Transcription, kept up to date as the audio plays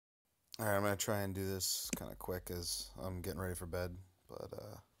Alright, I'm going to try and do this kind of quick as I'm getting ready for bed, but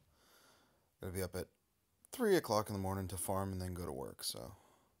going to be up at 3 o'clock in the morning to farm and then go to work. So,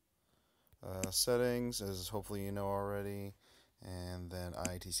 settings, as hopefully you know already, and then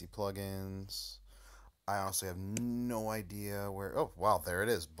iitc plugins. I honestly have no idea where. Oh, wow, there it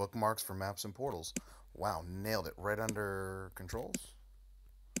is. Bookmarks for maps and portals. Wow, nailed it. Right under controls.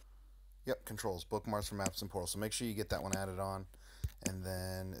 Yep, controls. Bookmarks for maps and portals. So make sure you get that one added on. And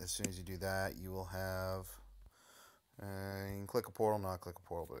then as soon as you do that, you will have. You can click a portal, not click a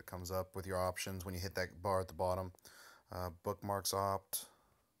portal, but it comes up with your options when you hit that bar at the bottom. Bookmarks opt.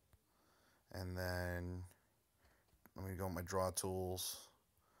 And then I'm going to go with my draw tools.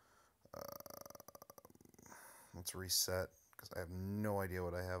 Let's reset because I have no idea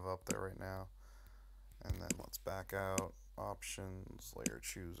what I have up there right now. And then let's back out. Options, layer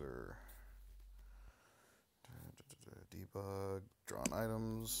chooser, debug, drawn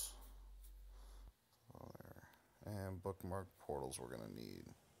items, and bookmark portals we're going to need.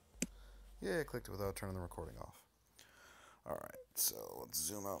 Yeah, I clicked it without turning the recording off. Alright, so let's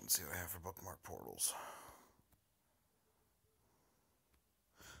zoom out and see what I have for bookmark portals.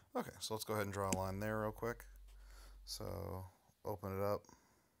 Okay, so let's go ahead and draw a line there real quick. So open it up,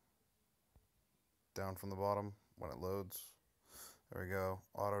 down from the bottom when it loads. There we go,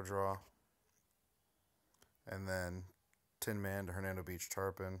 auto draw. And then Tin Man to Hernando Beach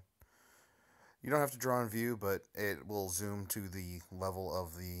Tarpon. You don't have to draw in view, but it will zoom to the level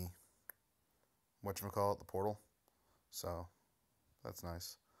of the, whatchamacallit, the portal. So that's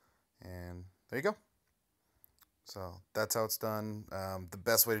nice. And there you go. So that's how it's done. The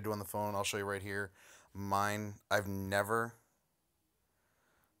best way to do it on the phone, I'll show you right here. Mine, I've never,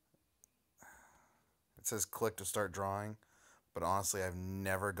 it says click to start drawing, but honestly, I've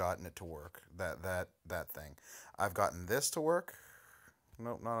never gotten it to work. That thing. I've gotten this to work.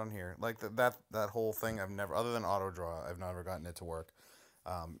 Nope, not on here. Like that whole thing, I've never, other than auto draw, I've never gotten it to work.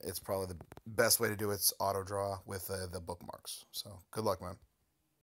 It's probably the best way to do it's auto draw with the bookmarks. So good luck, man.